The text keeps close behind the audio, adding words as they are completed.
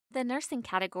The nursing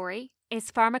category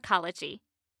is pharmacology.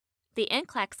 The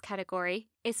NCLEX category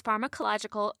is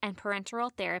pharmacological and parenteral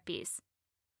therapies.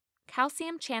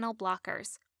 Calcium channel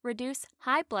blockers reduce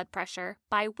high blood pressure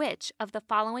by which of the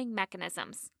following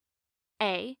mechanisms?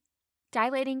 A.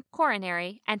 Dilating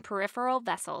coronary and peripheral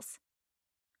vessels.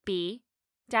 B.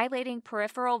 Dilating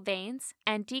peripheral veins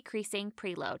and decreasing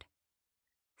preload.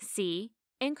 C.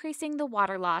 Increasing the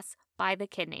water loss by the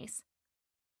kidneys.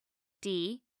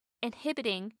 D.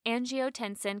 Inhibiting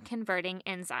angiotensin-converting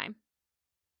enzyme.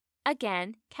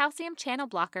 Again, calcium channel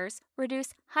blockers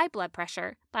reduce high blood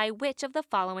pressure by which of the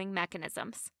following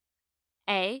mechanisms?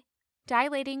 A.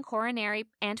 Dilating coronary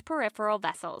and peripheral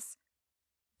vessels.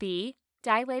 B.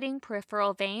 Dilating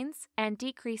peripheral veins and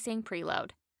decreasing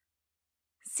preload.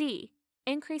 C.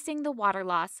 Increasing the water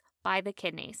loss by the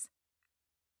kidneys.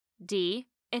 D.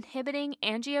 Inhibiting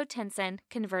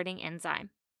angiotensin-converting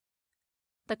enzyme.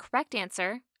 The correct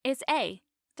answer is A.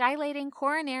 Dilating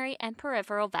coronary and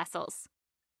peripheral vessels.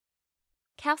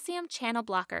 Calcium channel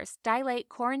blockers dilate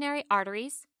coronary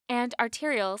arteries and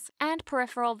arterioles and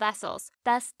peripheral vessels,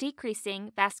 thus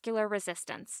decreasing vascular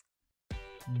resistance.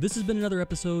 This has been another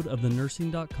episode of the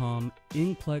Nursing.com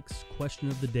NCLEX Question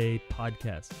of the Day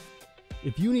podcast.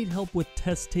 If you need help with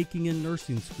test taking in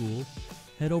nursing school,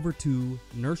 head over to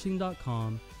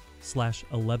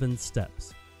nursing.com/11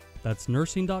 steps. That's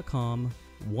nursing.com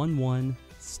 11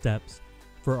 steps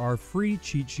for our free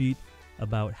cheat sheet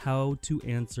about how to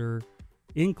answer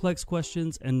NCLEX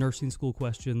questions and nursing school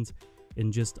questions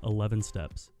in just 11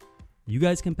 steps. You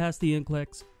guys can pass the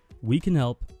NCLEX. We can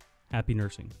help. Happy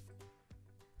nursing.